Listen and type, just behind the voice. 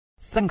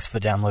Thanks for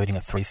downloading a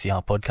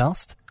 3CR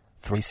podcast.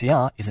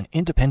 3CR is an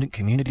independent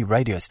community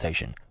radio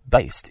station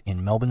based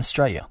in Melbourne,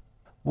 Australia.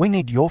 We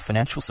need your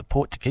financial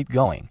support to keep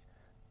going.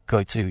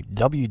 Go to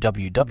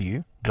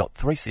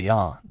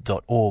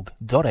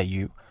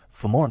www.3cr.org.au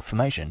for more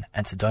information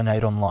and to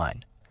donate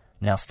online.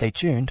 Now stay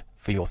tuned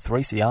for your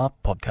 3CR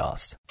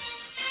podcast.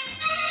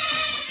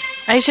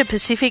 Asia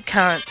Pacific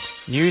Currents.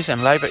 News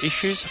and labour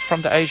issues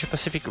from the Asia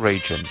Pacific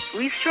region.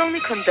 We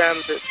strongly condemn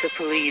the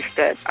police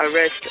that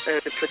arrest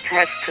the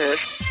protesters.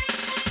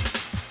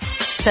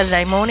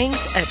 Saturday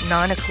mornings at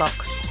 9 o'clock.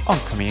 On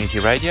Community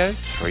Radio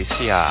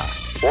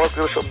 3CR.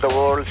 Workers of the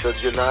world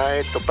should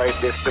unite to fight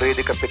this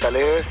greedy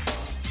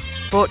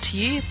capitalist. Brought to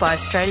you by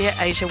Australia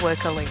Asia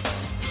Worker Links.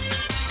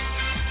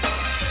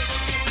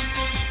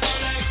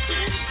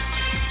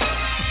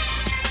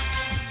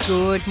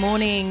 Good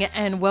morning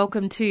and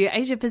welcome to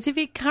Asia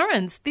Pacific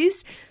Currents.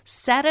 This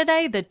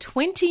Saturday, the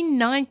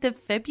 29th of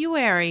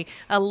February,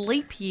 a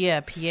leap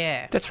year,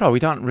 Pierre. That's right. We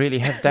don't really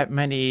have that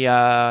many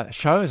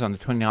shows on the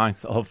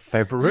 29th of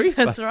February.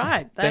 That's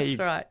right.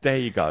 Right. There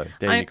you go.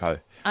 You go.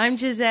 I'm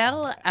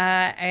Giselle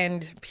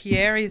and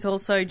Pierre is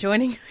also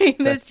joining me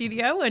in the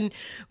studio, and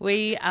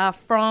we are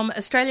from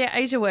Australia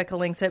Asia Worker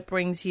Links that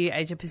brings you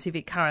Asia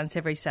Pacific Currents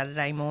every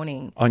Saturday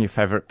morning. On your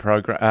favourite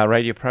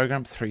radio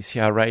program,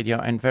 3CR Radio,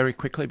 and very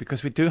quickly,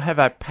 because we do have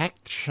a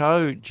packed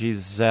show,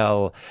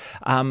 Giselle,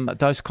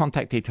 those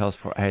contact details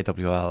for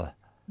AWL.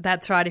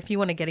 That's right. If you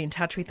want to get in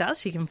touch with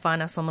us, you can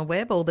find us on the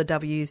web,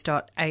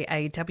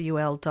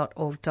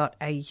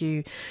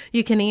 allthews.aawl.org.au.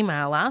 You can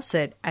email us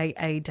at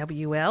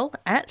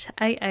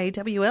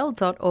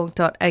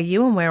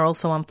aawl@aawl.org.au, and we're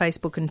also on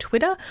Facebook and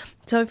Twitter.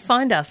 So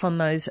find us on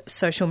those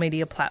social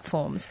media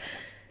platforms.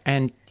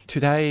 And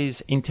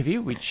today's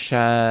interview, which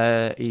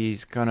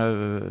is going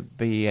to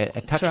be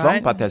a touch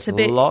long, but there's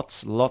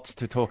lots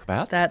to talk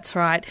about. That's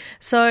right.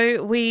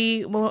 So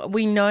we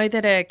know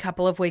that a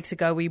couple of weeks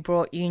ago we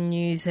brought you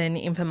news and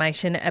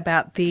information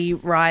about the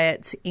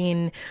riots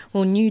in,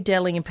 New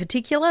Delhi in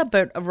particular,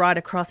 but right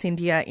across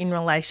India in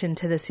relation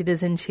to the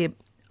citizenship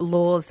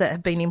laws that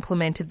have been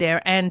implemented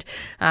there and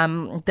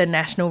the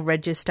National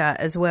Register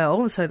as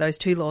well. So those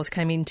two laws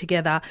came in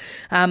together.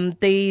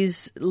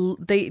 These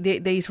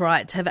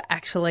riots have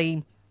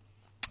actually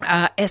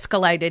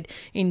escalated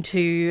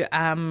into,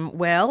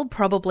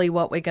 probably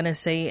what we're going to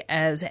see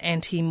as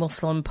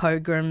anti-Muslim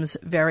pogroms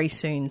very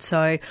soon.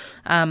 So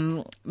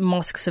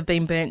mosques have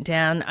been burnt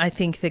down. I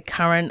think the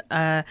current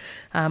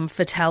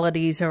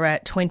fatalities are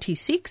at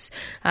 26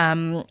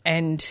 and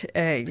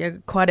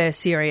quite a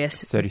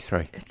serious...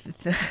 33.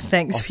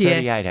 Thanks, Pierre.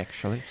 38,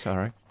 actually.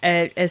 Sorry.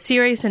 A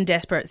serious and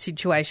desperate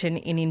situation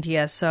in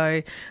India.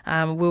 So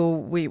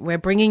we're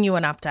bringing you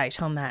an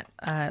update on that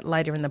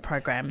later in the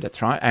program.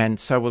 That's right. And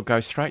so we'll go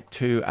straight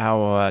to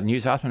our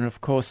news item. And,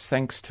 of course,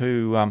 thanks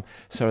to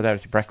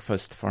Solidarity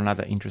Breakfast for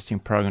another interesting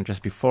program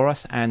just before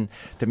us. And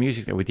the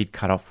music that we did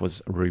cut off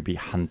was Ruby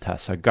Hunter.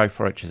 So go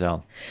for it,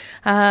 Giselle.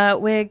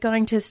 We're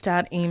going to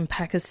start in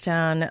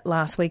Pakistan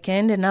last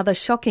weekend. Another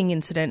shocking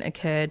incident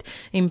occurred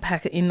in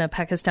the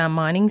Pakistan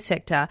mining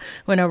sector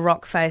when a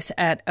rock face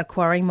at a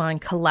quarry mine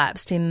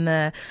collapsed in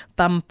the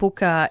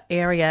Bampuka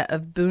area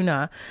of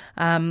Buna.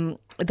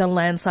 The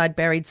landslide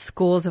buried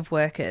scores of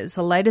workers.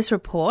 The latest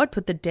report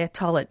put the death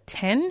toll at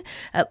 10,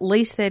 at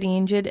least 30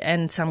 injured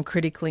and some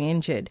critically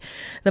injured.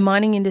 The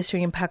mining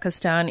industry in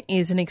Pakistan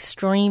is an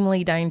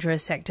extremely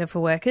dangerous sector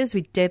for workers,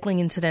 with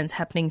deadly incidents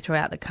happening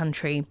throughout the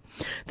country.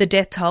 The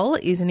death toll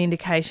is an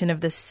indication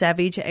of the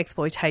savage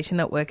exploitation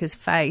that workers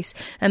face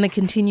and the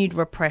continued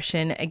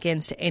repression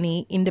against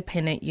any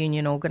independent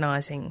union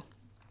organising.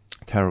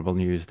 Terrible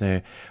news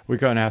there. We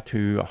go now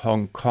to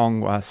Hong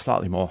Kong,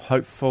 slightly more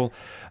hopeful.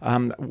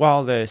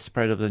 While the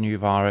spread of the new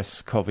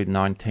virus,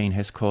 COVID-19,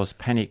 has caused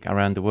panic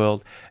around the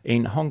world,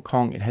 in Hong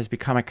Kong it has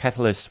become a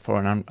catalyst for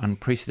an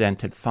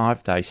unprecedented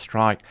 5-day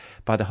strike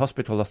by the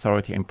Hospital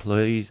Authority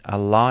Employees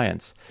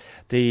Alliance.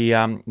 The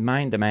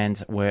main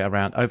demands were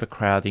around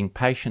overcrowding,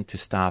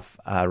 patient-to-staff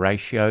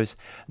ratios,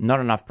 not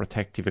enough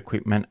protective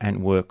equipment and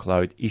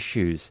workload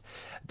issues.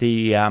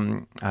 The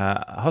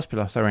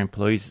Hospital Authority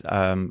Employees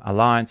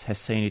Alliance has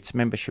seen its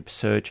membership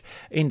surge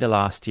in the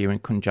last year in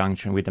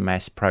conjunction with the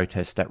mass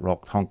protests that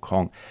rocked Hong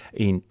Kong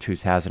in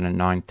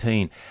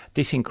 2019.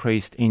 This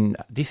increase in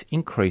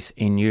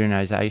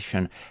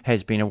unionisation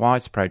has been a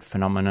widespread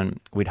phenomenon,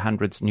 with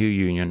hundreds new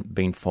unions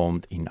being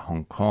formed in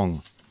Hong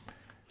Kong.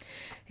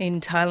 In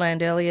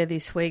Thailand earlier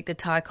this week, the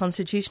Thai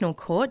Constitutional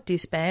Court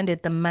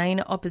disbanded the main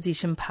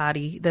opposition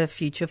party, the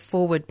Future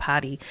Forward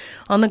Party,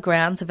 on the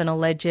grounds of an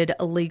alleged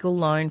illegal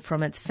loan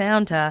from its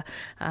founder,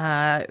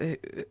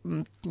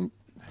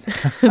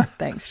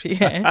 thanks,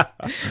 Pierre,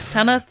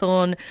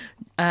 Thanathorn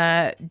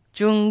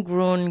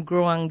Junggrun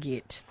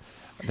Gruangit.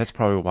 That's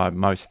probably why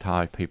most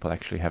Thai people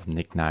actually have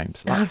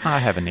nicknames. Like, I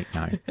have a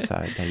nickname,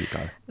 so there you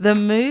go. The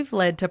move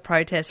led to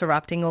protests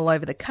erupting all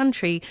over the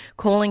country,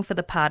 calling for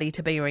the party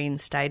to be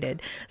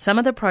reinstated. Some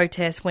of the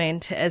protests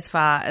went as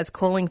far as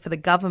calling for the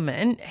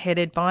government,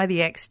 headed by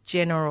the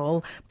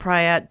ex-general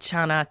Prayut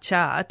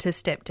Chan-o-cha, to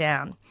step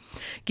down.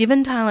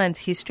 Given Thailand's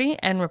history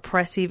and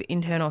repressive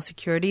internal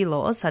security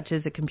laws such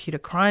as the Computer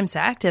Crimes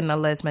Act and the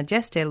Lèse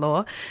Majesté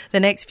law, the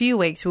next few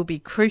weeks will be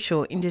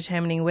crucial in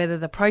determining whether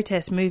the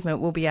protest movement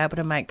will be able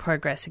to make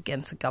progress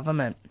against the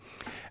government.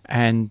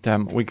 And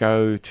we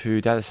go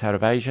to the other side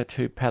of Asia,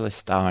 to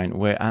Palestine,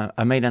 where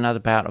amid another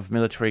bout of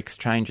military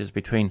exchanges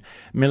between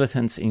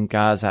militants in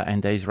Gaza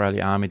and the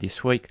Israeli army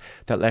this week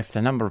that left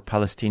a number of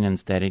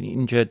Palestinians dead and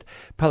injured,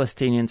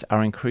 Palestinians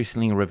are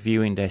increasingly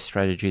reviewing their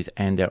strategies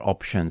and their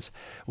options,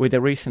 with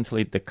the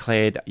recently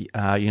declared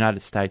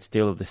United States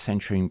deal of the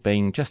century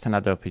being just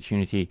another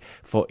opportunity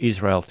for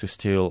Israel to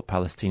steal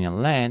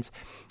Palestinian lands.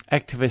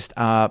 Activists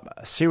are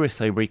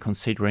seriously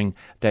reconsidering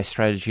their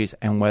strategies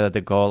and whether the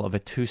goal of a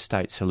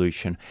two-state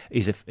solution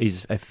is a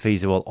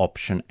feasible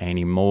option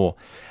anymore.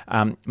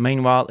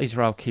 Meanwhile,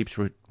 Israel keeps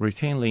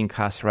routinely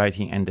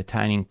incarcerating and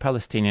detaining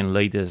Palestinian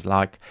leaders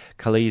like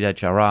Khalida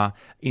Jarrah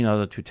in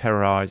order to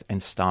terrorise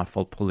and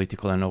stifle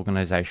political and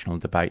organisational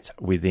debates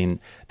within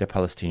the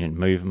Palestinian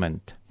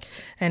movement.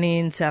 And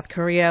in South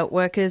Korea,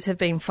 workers have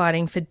been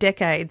fighting for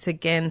decades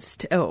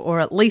against,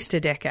 or at least a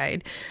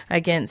decade,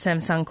 against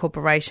Samsung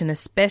Corporation,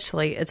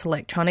 especially its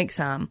electronics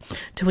arm,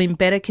 to win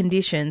better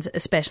conditions,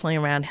 especially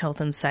around health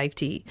and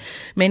safety.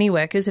 Many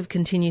workers have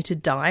continued to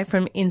die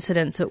from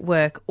incidents at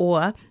work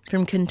or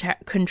from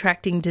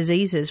contracting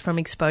diseases from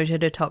exposure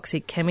to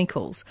toxic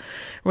chemicals.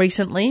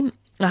 Recently,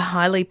 a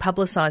highly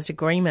publicised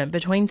agreement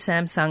between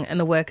Samsung and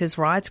the workers'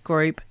 rights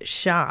group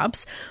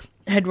Sharps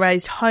had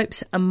raised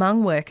hopes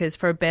among workers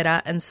for a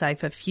better and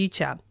safer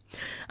future.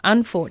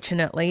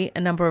 Unfortunately,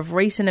 a number of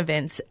recent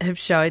events have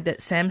showed that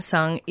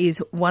Samsung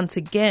is once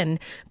again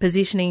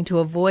positioning to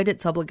avoid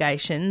its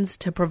obligations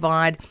to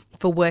provide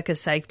for worker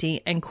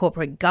safety and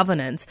corporate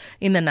governance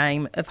in the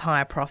name of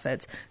higher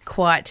profits.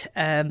 Quite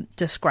a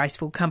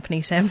disgraceful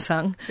company,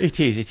 Samsung. It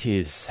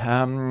is.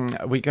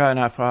 We go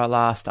now for our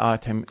last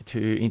item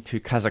into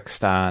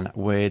Kazakhstan,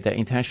 where the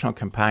international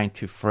campaign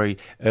to free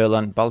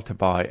Erlan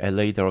Baltabay, a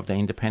leader of the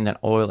Independent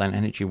Oil and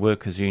Energy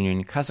Workers Union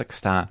in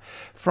Kazakhstan,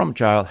 from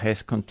jail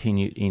has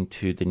continued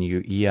into the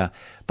new year.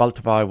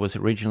 Baltabay was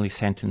originally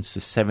sentenced to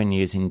 7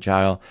 years in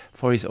jail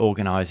for his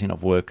organising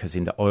of workers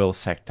in the oil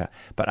sector,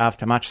 but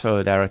after much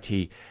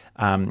solidarity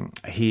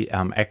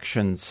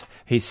actions,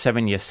 his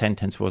 7-year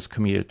sentence was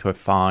commuted to a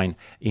fine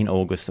in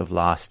August of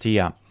last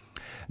year.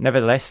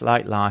 Nevertheless,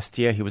 late last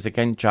year, he was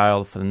again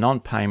jailed for the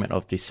non-payment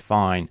of this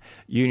fine.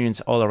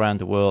 Unions all around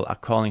the world are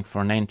calling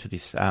for an end to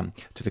this, to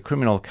the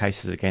criminal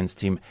cases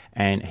against him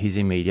and his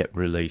immediate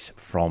release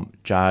from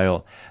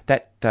jail.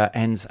 That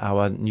ends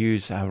our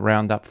news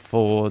roundup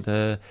for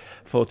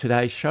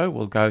today's show.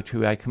 We'll go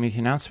to a community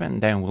announcement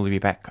and then we'll be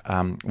back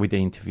with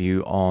the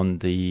interview on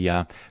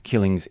the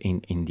killings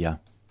in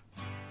India.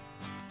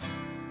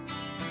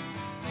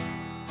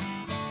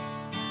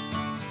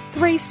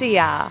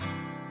 3CR.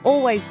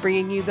 Always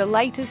bringing you the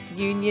latest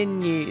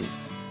union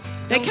news.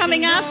 They're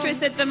coming after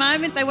us at the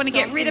moment. They want to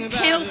get rid of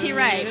penalty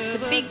rates,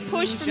 the big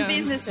push from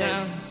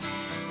businesses.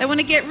 They want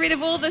to get rid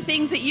of all the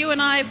things that you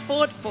and I have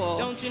fought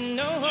for.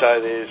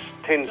 So there's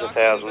tens of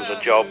thousands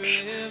of jobs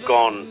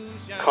gone,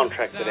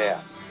 contracted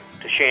out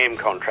to sham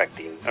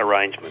contracting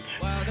arrangements.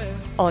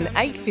 On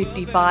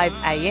 8:55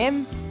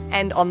 a.m.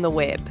 and on the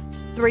web,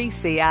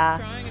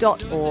 3cr.org.au.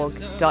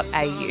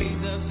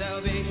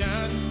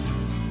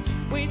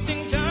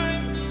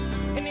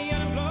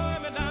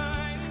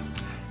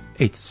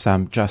 It's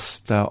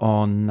just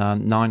on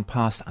 9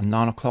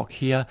 o'clock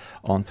here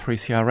on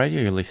 3CR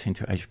Radio. You're listening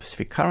to Asia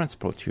Pacific Currents,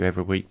 brought to you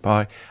every week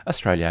by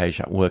Australia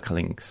Asia Worker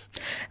Links.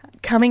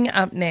 Coming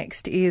up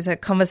next is a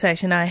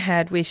conversation I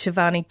had with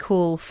Shivani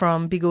Kool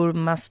from Bigur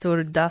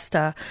Mastur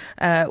Dasta,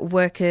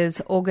 workers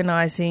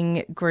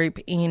organising group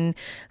in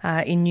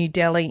New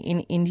Delhi in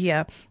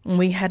India.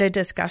 We had a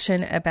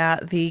discussion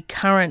about the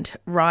current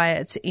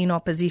riots in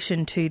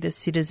opposition to the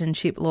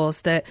citizenship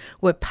laws that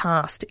were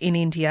passed in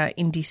India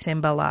in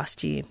December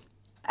last year.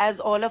 As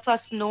all of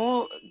us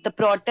know, the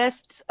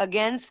protests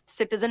against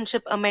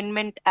Citizenship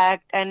Amendment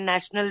Act and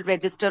National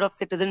Register of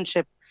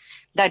Citizenship,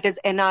 that is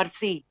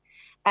NRC,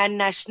 and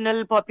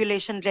National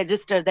Population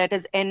Register, that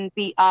is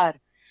NPR,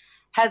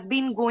 has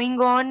been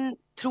going on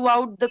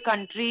throughout the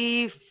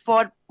country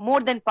for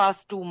more than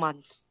past 2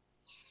 months.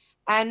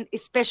 And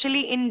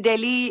especially in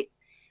Delhi,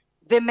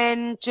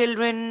 women,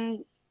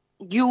 children,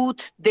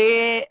 youth,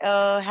 they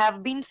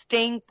have been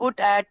staying put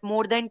at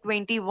more than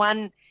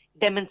 21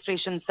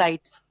 demonstration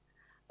sites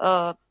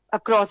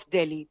across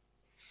Delhi.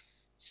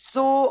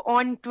 So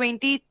on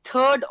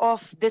 23rd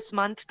of this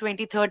month,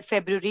 23rd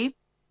February,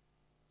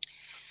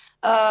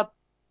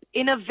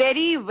 in a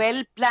very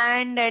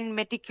well-planned and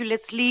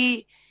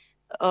meticulously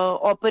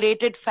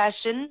operated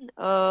fashion,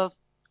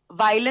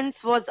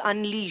 violence was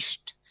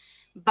unleashed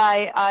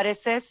by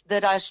RSS, the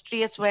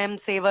Rashtriya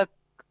Swayamsevak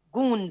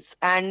goons,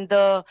 and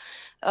the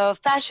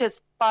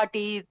fascist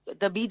party,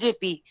 the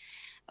BJP,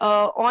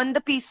 on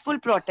the peaceful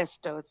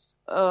protesters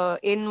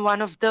in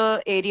one of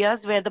the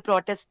areas where the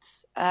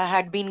protests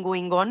had been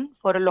going on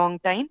for a long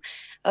time,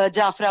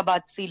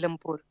 Jafrabad,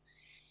 Seelampur.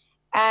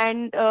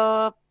 And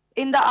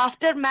in the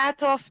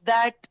aftermath of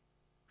that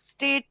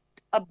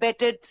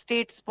state-abetted,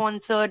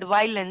 state-sponsored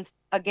violence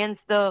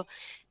against the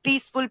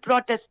peaceful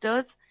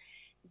protesters,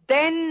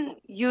 then,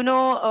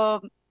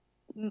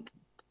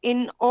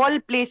 in all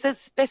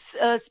places,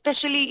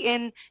 especially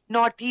in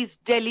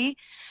Northeast Delhi,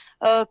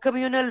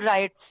 communal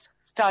riots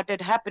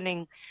started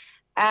happening.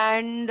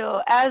 And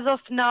as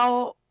of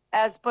now,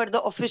 as per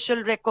the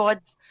official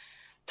records,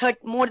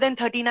 more than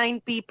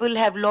 39 people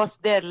have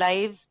lost their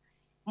lives.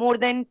 More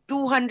than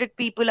 200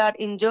 people are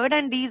injured,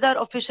 and these are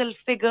official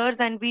figures,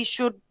 and we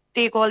should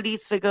take all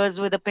these figures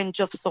with a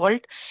pinch of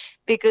salt,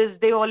 because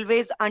they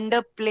always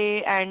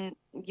underplay and,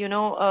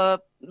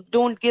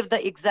 don't give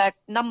the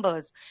exact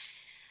numbers.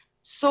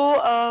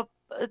 So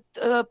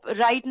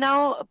right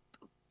now,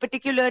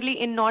 particularly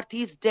in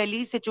Northeast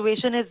Delhi,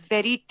 situation is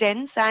very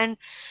tense, and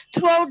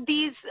throughout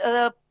these,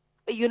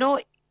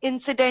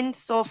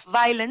 incidents of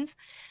violence,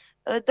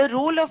 the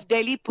role of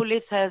Delhi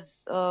police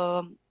has,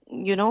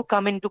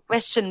 come into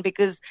question,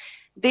 because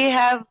they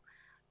have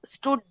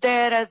stood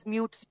there as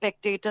mute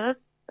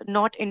spectators,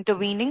 not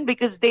intervening,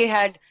 because they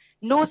had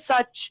no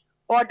such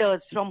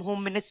orders from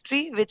Home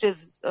Ministry, which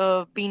is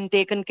being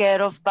taken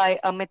care of by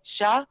Amit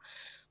Shah,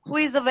 who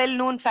is a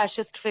well-known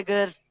fascist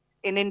figure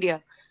in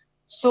India.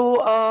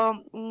 So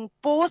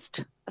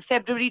post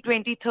February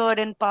 23rd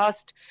and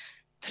past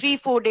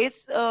 3-4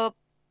 days,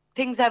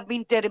 things have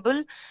been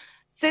terrible.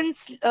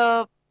 Since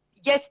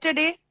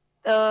yesterday,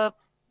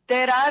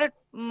 there are,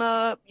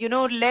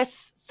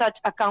 less such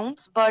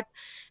accounts, but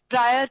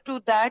prior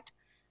to that,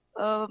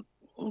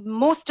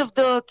 most of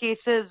the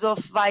cases of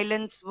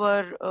violence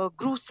were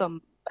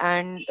gruesome,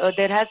 and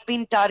there has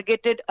been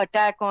targeted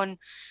attack on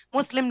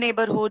Muslim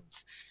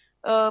neighborhoods,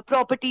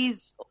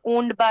 properties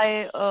owned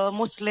by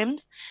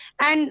Muslims.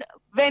 And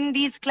when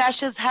these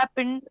clashes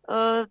happened,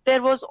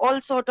 there was all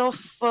sort of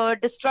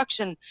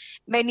destruction.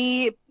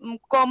 Many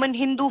common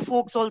Hindu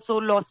folks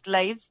also lost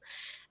lives,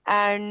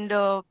 and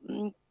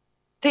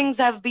things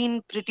have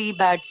been pretty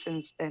bad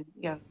since then.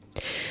 Yeah.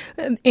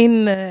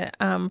 In the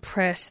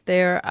press,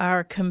 there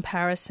are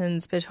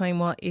comparisons between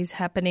what is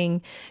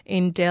happening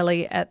in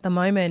Delhi at the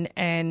moment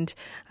and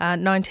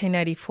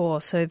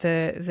 1984, so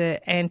the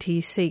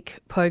anti-Sikh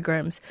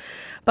pogroms.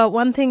 But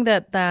one thing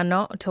that they're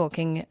not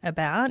talking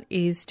about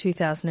is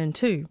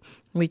 2002,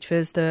 which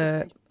was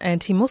the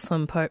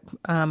anti-Muslim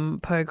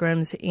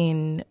pogroms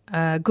in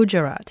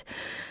Gujarat.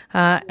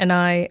 And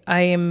I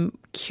am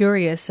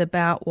curious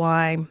about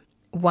why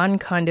one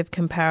kind of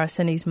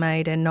comparison is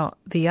made and not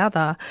the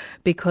other,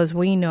 because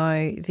we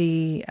know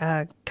the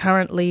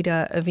current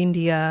leader of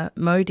India,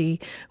 Modi,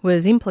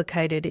 was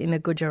implicated in the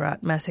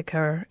Gujarat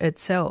massacre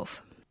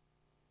itself.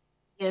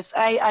 Yes,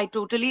 I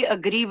totally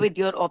agree with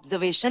your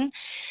observation.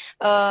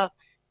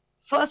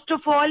 First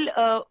of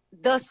all,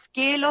 the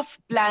scale of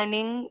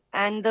planning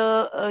and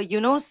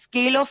the,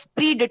 scale of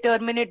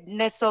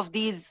predeterminedness of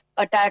these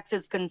attacks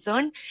is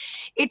concerned,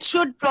 it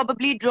should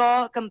probably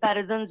draw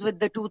comparisons with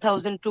the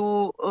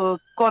 2002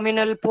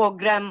 communal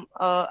pogrom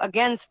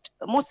against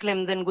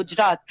Muslims in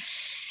Gujarat.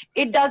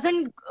 It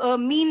doesn't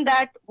mean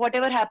that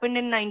whatever happened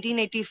in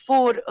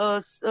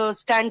 1984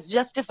 stands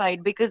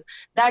justified, because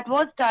that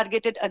was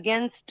targeted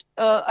against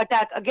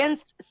attack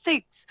against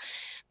Sikhs.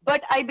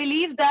 But I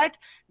believe that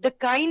the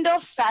kind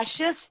of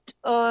fascist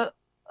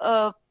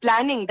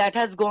planning that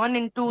has gone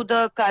into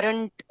the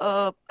current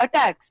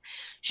attacks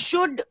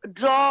should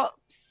draw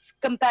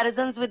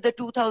comparisons with the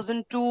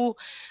 2002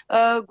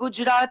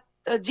 Gujarat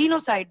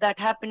genocide that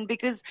happened,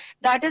 because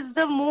that is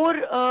the more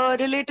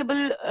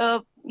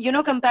relatable,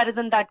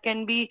 comparison that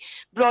can be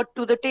brought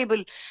to the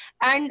table.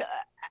 And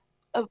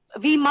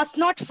we must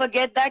not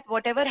forget that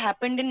whatever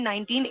happened in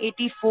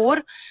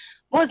 1984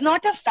 was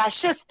not a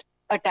fascist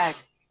attack.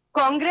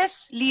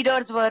 Congress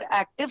leaders were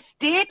active,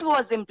 state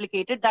was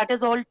implicated, that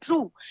is all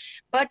true.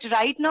 But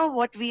right now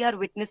what we are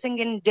witnessing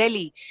in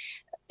Delhi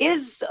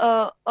is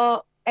an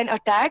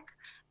attack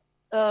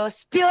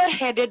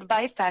spearheaded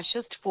by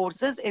fascist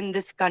forces in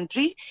this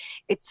country.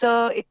 It's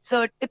a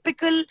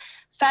typical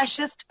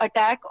fascist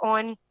attack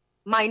on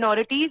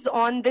minorities,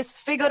 on this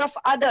figure of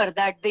other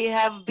that they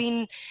have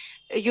been,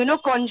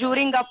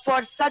 conjuring up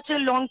for such a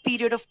long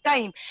period of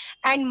time.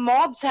 And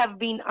mobs have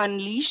been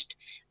unleashed,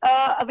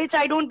 which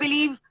I don't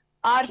believe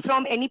are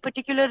from any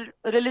particular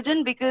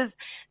religion, because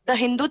the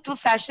Hindutva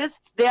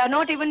fascists, they are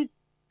not even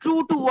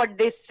true to what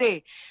they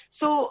say.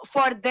 So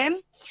for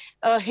them,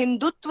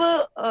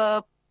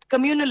 Hindutva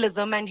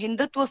communalism and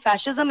Hindutva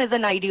fascism is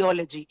an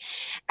ideology.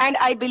 And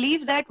I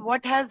believe that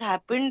what has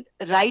happened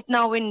right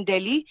now in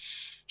Delhi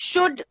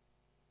should,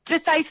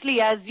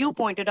 precisely as you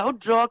pointed out,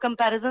 draw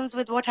comparisons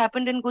with what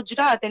happened in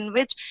Gujarat, in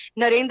which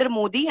Narendra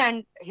Modi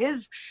and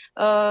his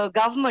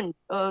government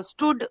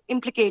stood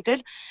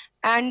implicated.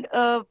 And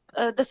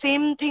the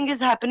same thing is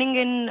happening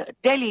in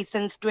Delhi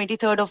since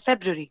 23rd of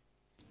February.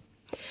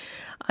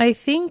 I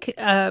think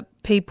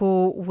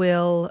people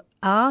will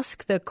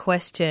ask the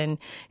question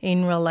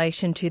in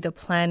relation to the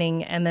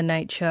planning and the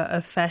nature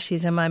of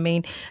fascism. I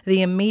mean,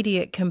 the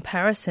immediate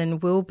comparison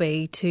will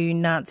be to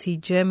Nazi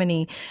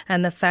Germany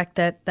and the fact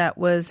that that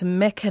was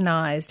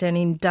mechanised and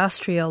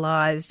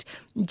industrialised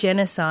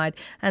genocide,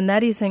 and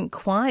that isn't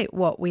quite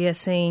what we are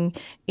seeing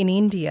in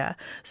India.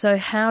 So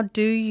how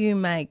do you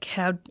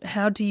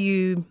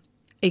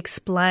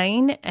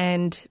explain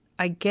and,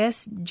 I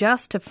guess,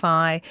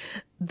 justify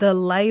the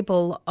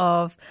label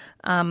of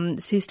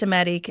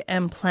systematic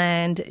and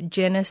planned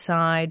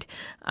genocide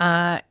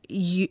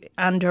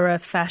under a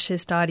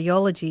fascist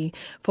ideology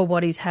for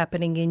what is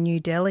happening in New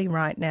Delhi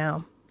right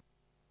now?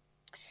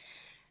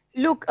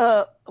 Look,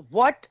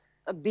 what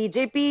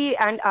BJP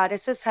and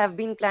RSS have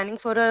been planning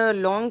for a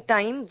long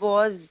time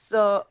was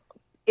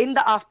in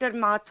the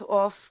aftermath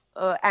of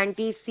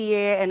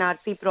anti-CA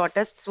NRC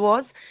protests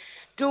was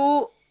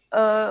to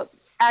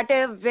at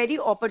a very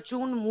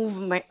opportune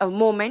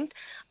moment,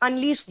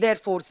 unleash their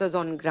forces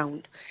on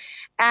ground.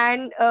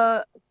 And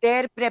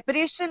their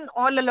preparation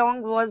all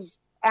along was,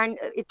 and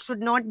it should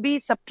not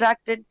be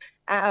subtracted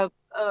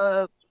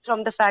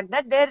from the fact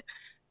that their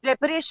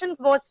preparation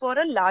was for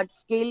a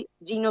large-scale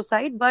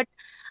genocide. But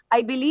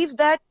I believe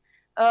that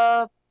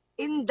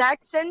in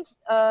that sense,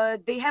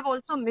 they have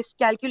also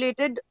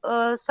miscalculated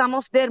some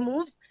of their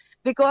moves,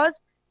 because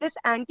this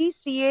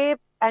anti-CA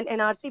and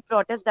NRC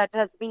protest that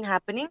has been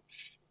happening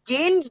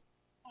gained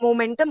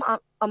momentum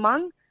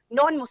among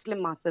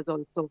non-Muslim masses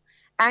also.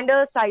 And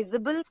a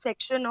sizable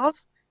section of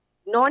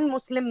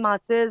non-Muslim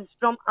masses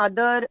from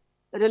other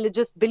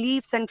religious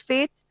beliefs and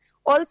faiths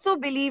also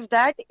believe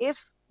that if,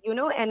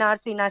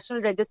 NRC,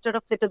 National Register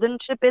of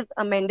Citizenship, is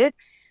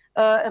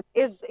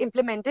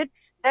implemented,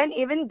 then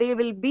even they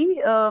will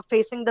be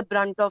facing the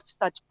brunt of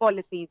such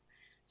policies.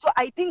 So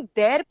I think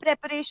their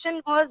preparation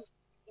was,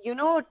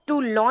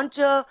 to launch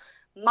a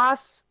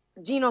mass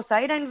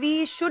genocide, and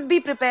we should be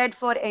prepared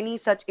for any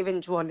such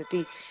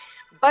eventuality.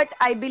 But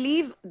I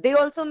believe they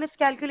also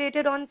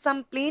miscalculated on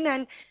some plane,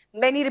 and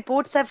many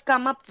reports have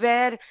come up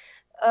where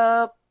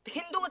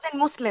Hindus and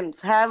Muslims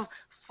have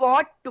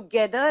fought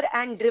together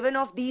and driven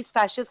off these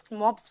fascist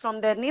mobs from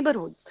their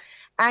neighborhoods.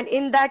 And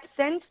in that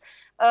sense,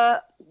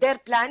 their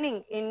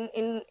planning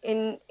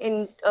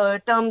in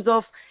terms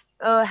of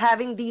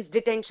having these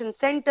detention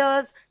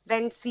centers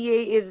when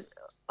CA is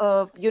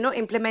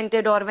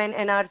implemented, or when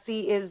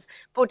NRC is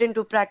put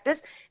into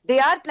practice, they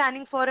are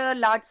planning for a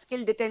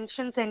large-scale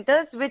detention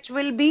centers, which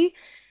will be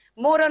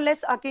more or less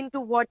akin to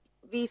what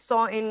we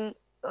saw in,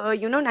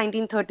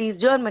 1930s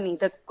Germany,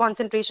 the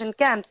concentration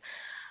camps.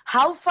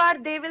 How far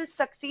they will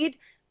succeed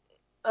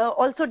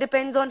also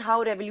depends on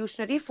how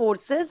revolutionary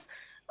forces,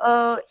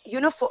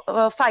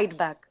 fight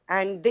back,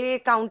 and they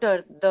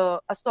counter the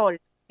assault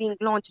being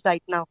launched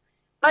right now.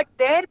 But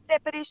their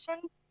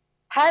preparation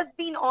has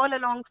been all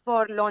along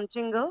for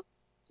launching a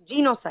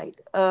genocide.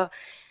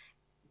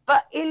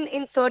 But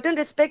in certain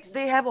respects,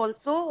 they have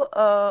also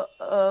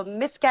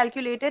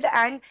miscalculated,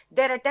 and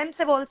their attempts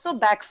have also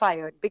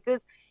backfired,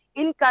 because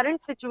in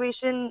current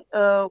situation,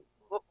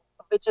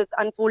 which is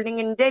unfolding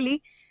in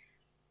Delhi,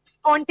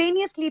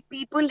 spontaneously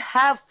people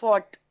have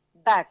fought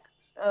back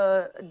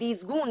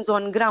these goons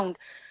on ground.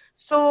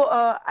 So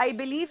I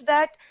believe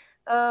that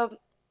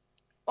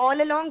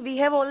all along we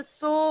have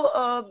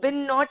also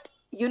been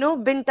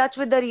in touch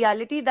with the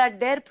reality that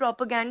their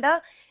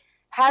propaganda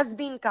has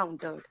been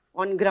countered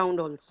on ground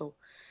also.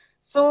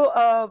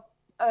 So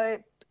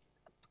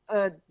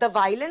the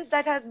violence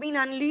that has been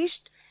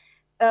unleashed,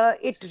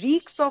 it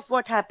reeks of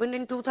what happened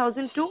in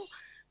 2002,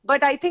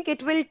 but I think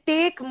it will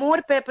take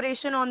more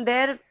preparation on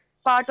their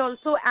part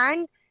also,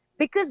 and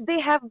because they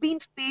have been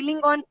failing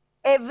on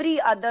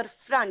every other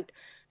front.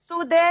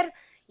 So their,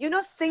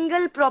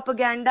 single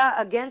propaganda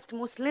against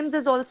Muslims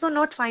is also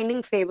not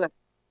finding favor,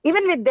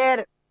 even with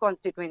their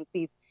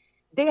constituencies.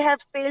 They have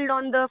failed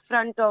on the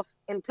front of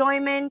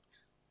employment,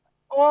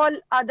 all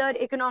other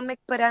economic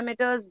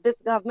parameters. This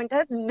government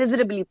has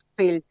miserably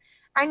failed.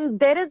 And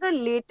there is a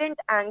latent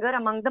anger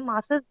among the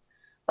masses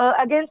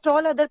against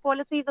all other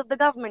policies of the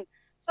government.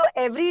 So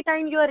every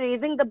time you are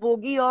raising the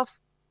bogey of,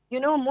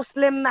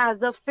 Muslim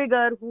as a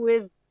figure who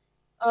is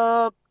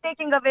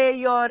taking away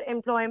your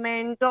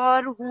employment,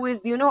 or who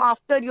is,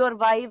 after your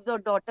wives or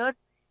daughters,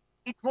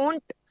 it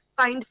won't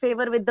find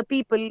favor with the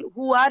people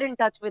who are in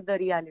touch with the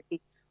reality,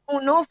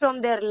 who know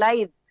from their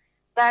lives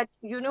that,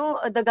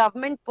 the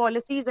government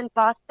policies in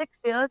past 6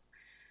 years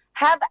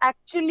have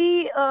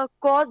actually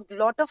caused a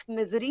lot of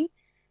misery,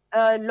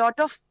 a lot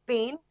of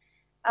pain,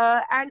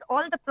 and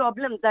all the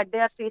problems that they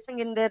are facing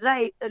in their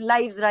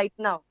lives right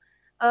now.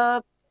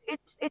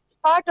 It's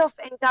part of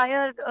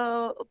entire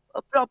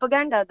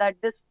propaganda that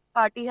this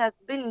party has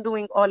been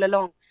doing all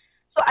along.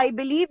 So I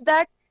believe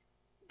that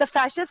the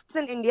fascists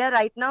in India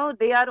right now,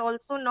 they are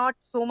also not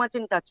so much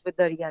in touch with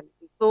the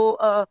reality.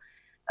 So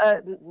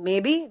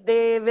maybe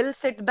they will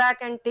sit back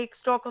and take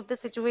stock of the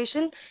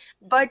situation.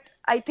 But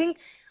I think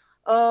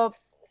the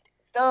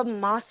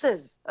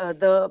masses,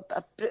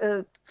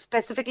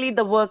 specifically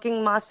the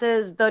working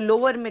masses, the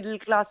lower middle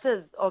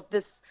classes of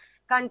this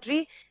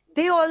country,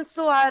 they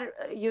also are,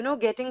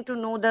 getting to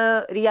know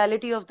the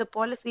reality of the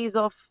policies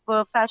of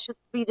fascist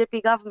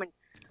BJP government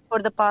for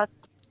the past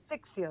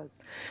 6 years.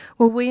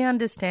 Well, we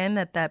understand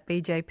that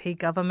BJP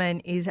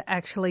government is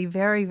actually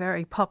very,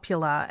 very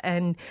popular,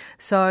 and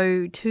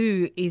so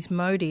too is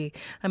Modi.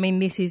 I mean,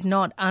 this is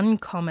not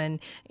uncommon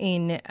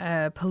in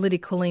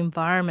political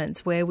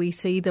environments where we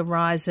see the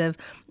rise of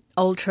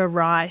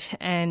ultra-right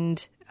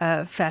and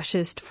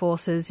fascist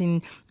forces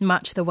in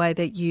much the way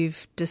that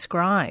you've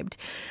described.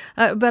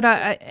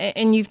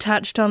 And you've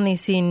touched on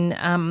this in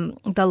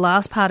the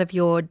last part of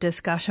your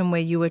discussion where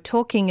you were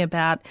talking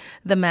about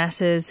the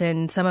masses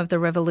and some of the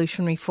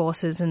revolutionary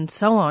forces and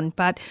so on.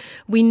 But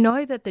we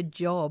know that the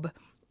job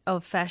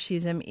of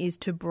fascism is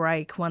to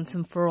break once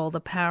and for all the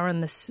power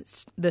and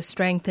the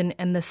strength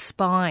and the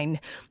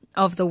spine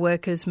of the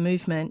workers'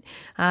 movement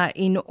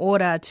in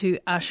order to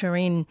usher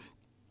in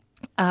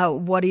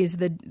what is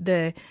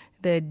the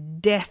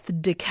death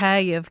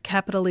decay of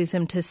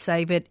capitalism to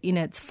save it in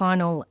its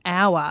final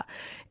hour.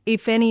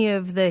 If any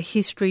of the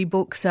history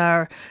books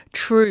are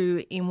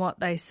true in what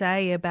they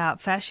say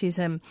about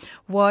fascism,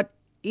 what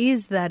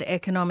is that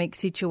economic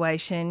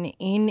situation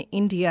in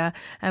India,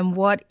 and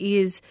what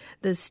is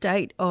the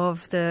state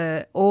of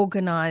the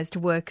organised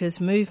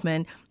workers'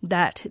 movement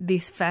that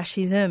this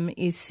fascism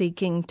is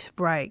seeking to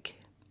break?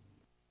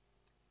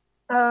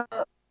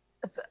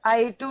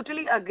 I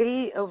totally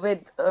agree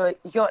with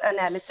your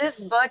analysis,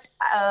 but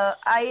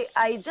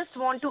I just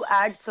want to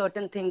add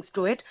certain things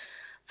to it.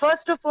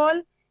 First of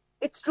all,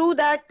 it's true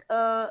that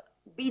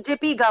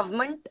BJP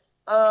government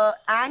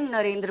and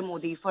Narendra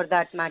Modi, for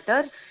that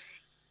matter,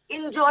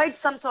 enjoyed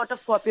some sort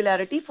of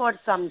popularity for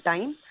some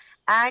time,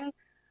 and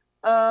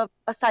a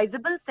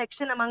sizable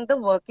section among the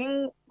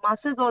working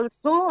masses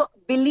also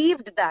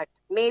believed that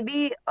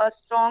maybe a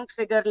strong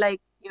figure like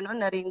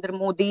Narendra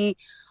Modi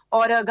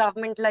or a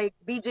government like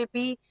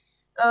BJP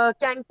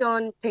can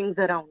turn things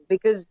around,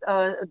 because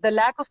the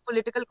lack of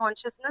political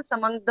consciousness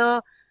among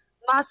the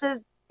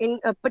masses,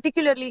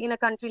 particularly in a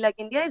country like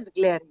India, is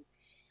glaring.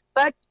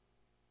 But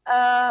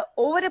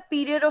over a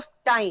period of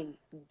time,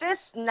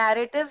 this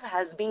narrative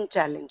has been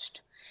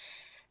challenged.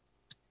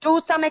 To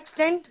some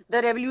extent,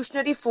 the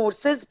revolutionary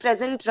forces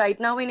present right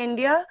now in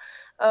India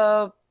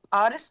are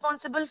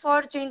responsible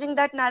for changing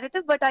that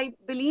narrative, but I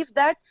believe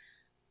that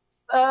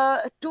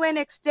to an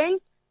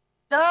extent,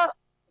 the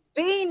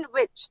way in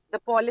which the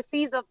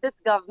policies of this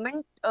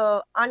government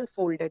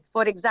unfolded.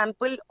 For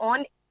example,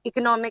 on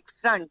economic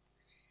front,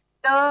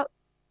 the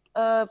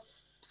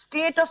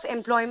state of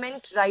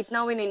employment right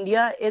now in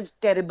India is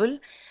terrible.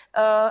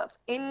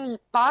 In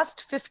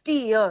past 50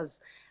 years,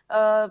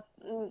 the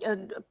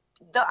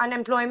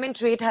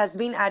unemployment rate has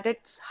been at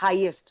its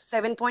highest,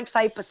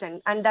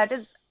 7.5%, and that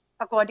is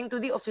according to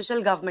the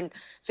official government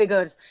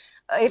figures.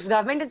 If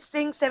government is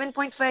saying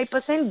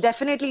 7.5%,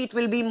 definitely it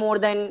will be more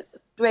than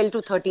 12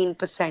 to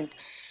 13%.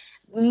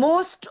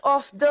 Most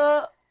of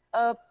the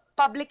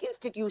public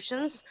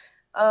institutions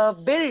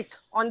built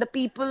on the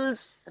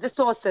people's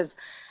resources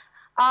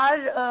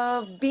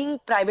are being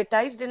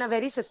privatized in a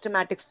very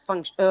systematic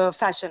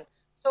fashion.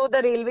 So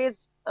the railways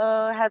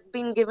has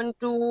been given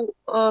to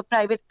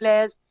private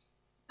players.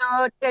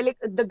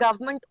 The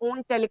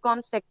government-owned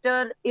telecom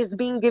sector is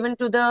being given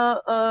to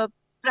the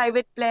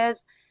private players.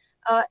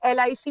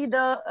 LIC,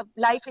 the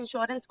Life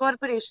Insurance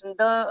Corporation,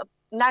 the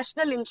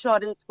National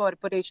Insurance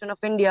Corporation of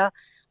India,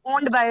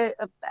 owned by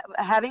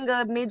having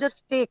a major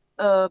stake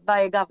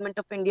by Government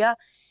of India,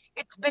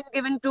 it's been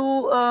given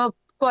to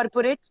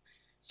corporates.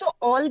 So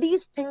all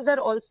these things are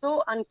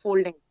also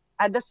unfolding.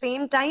 At the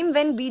same time,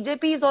 when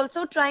BJP is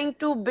also trying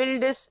to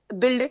build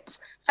its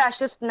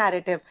fascist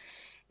narrative.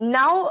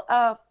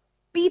 Now,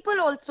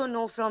 people also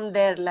know from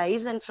their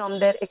lives and from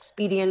their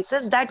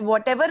experiences that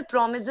whatever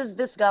promises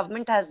this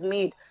government has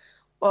made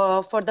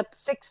for the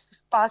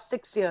past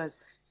 6 years,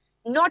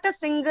 not a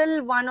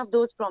single one of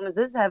those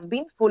promises have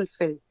been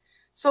fulfilled.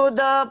 So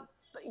the,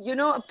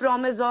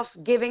 promise of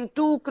giving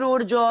 2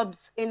 crore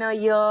jobs in a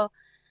year,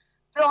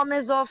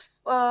 promise of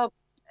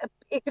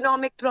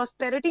economic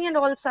prosperity and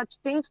all such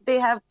things, they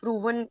have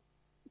proven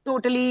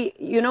totally,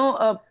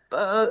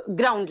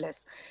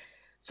 groundless.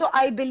 So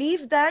I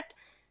believe that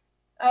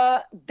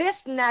this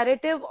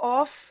narrative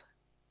of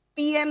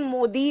PM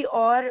Modi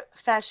or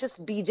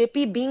fascist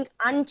BJP being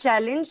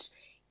unchallenged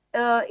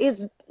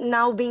is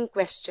now being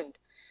questioned.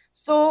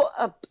 So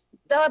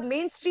the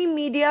mainstream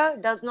media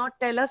does not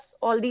tell us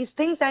all these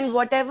things, and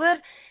whatever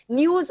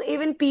news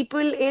even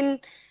people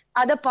in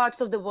other parts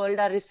of the world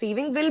are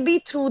receiving will be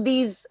through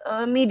these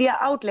media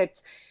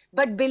outlets.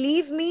 But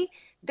believe me,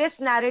 this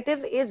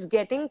narrative is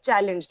getting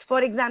challenged.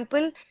 For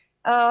example,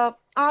 our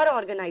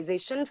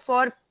organization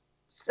for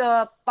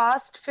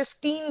past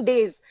 15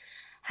 days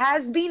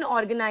has been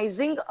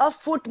organizing a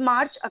foot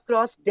march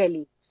across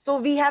Delhi. So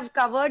we have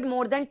covered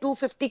more than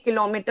 250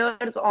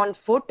 kilometers on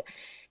foot.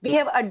 We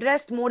have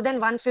addressed more than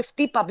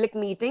 150 public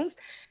meetings,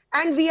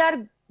 and we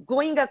are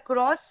going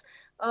across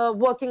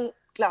working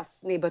class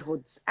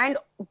neighborhoods and,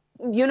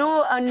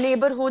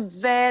 neighborhoods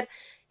where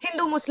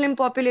Hindu-Muslim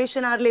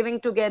population are living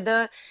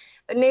together.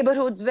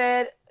 neighborhoods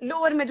where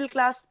lower middle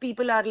class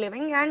people are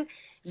living, and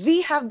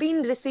we have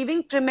been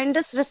receiving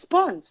tremendous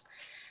response.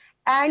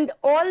 And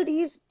all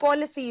these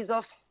policies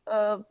of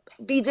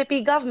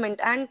BJP government,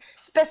 and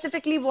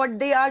specifically what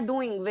they are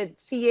doing with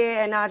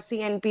CA,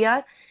 NRC,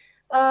 NPR,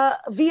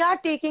 we are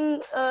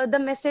taking the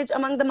message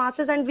among the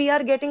masses, and we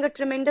are getting a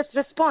tremendous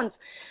response.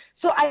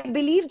 So I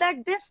believe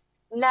that this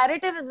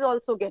narrative is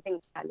also getting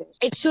challenged.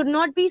 It should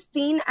not be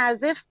seen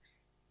as if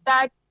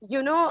that,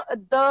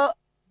 the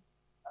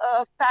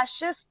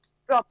fascist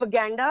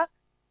propaganda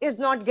is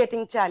not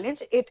getting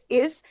challenged. It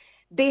is.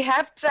 They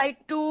have tried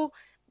to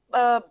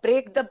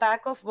break the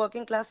back of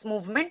working class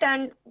movement,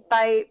 and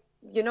by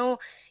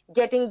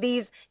getting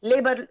these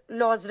labor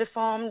laws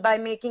reformed, by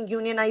making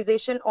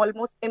unionization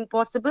almost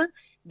impossible,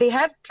 they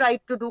have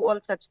tried to do all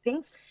such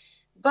things.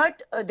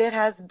 But there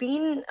has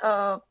been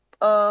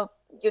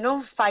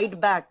fight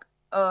back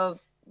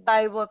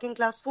by working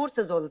class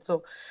forces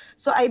also.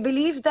 So I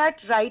believe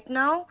that right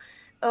now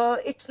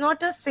it's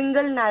not a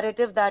single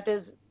narrative that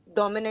is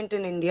dominant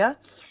in India.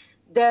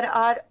 There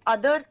are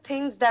other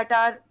things that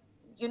are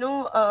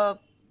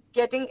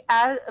getting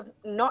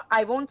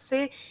I won't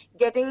say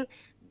getting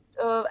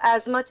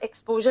as much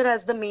exposure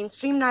as the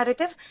mainstream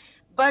narrative,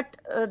 but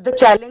the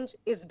challenge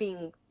is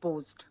being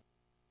posed.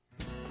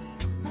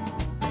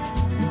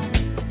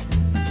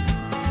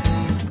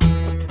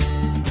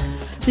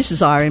 This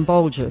is Irene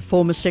Bolger,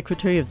 former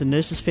Secretary of the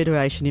Nurses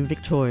Federation in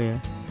Victoria.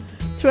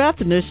 Throughout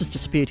the nurses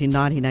dispute in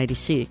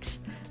 1986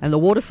 and the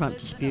waterfront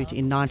dispute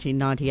in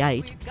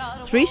 1998,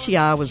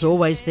 3CR was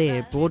always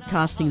there,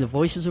 broadcasting the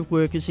voices of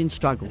workers in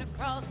struggle.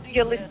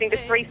 You're listening to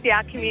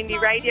 3CR Community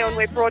Radio, and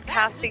we're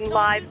broadcasting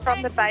live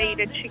from the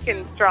Bay-Eater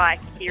Chicken Strike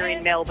here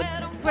in Melbourne.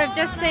 We've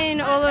just seen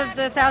all of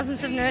the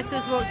thousands of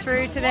nurses walk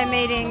through to their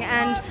meeting,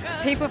 and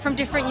people from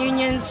different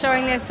unions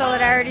showing their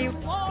solidarity.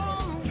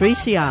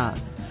 3CR,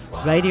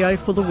 radio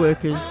for the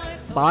workers,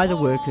 by the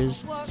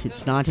workers,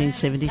 since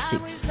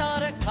 1976.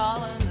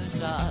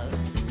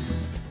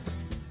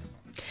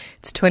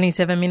 It's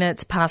 27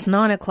 minutes past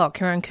 9 o'clock.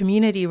 You're on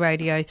Community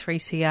Radio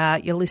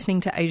 3CR. You're listening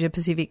to Asia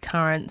Pacific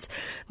Currents.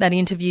 That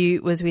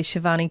interview was with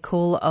Shivani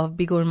Kool of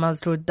Bigul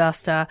Mazdoor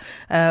Dasta,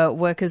 a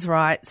workers'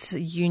 rights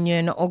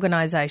union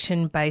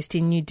organisation based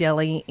in New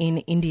Delhi in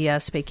India,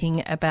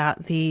 speaking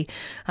about the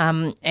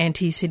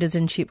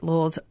anti-citizenship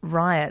laws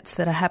riots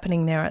that are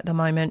happening there at the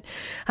moment.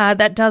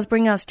 That does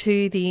bring us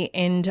to the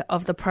end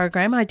of the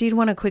program. I did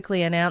want to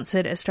quickly announce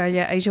that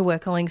Australia Asia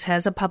Worker Links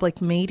has a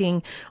public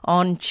meeting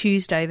on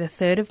Tuesday, the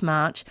 3rd of March,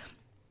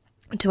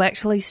 to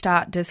actually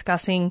start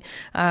discussing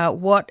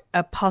what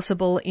a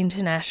possible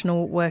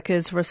international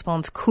workers'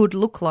 response could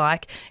look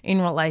like in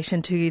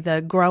relation to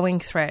the growing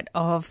threat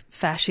of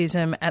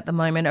fascism at the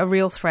moment, a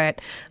real threat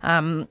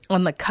on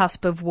the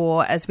cusp of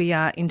war as we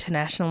are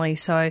internationally.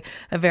 So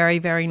a very,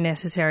 very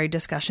necessary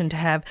discussion to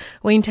have.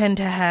 We intend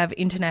to have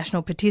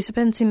international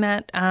participants in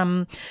that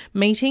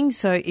meeting.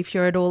 So if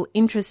you're at all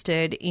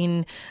interested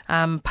in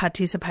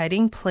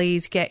participating,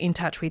 please get in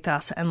touch with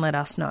us and let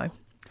us know.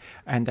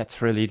 And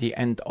that's really the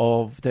end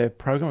of the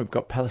program. We've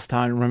got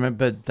Palestine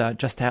remembered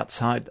just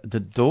outside the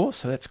door,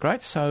 so that's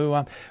great.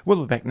 So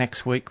we'll be back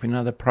next week with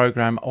another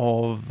program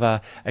of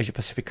Asia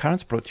Pacific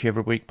Currents, brought to you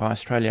every week by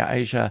Australia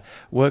Asia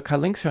Worker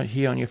Links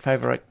here on your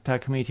favourite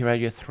community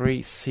radio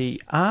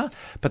 3CR.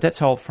 But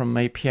that's all from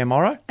me, Pierre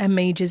Morrow. And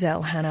me,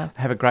 Giselle Hanna.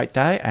 Have a great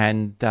day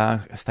and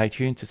stay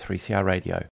tuned to 3CR Radio.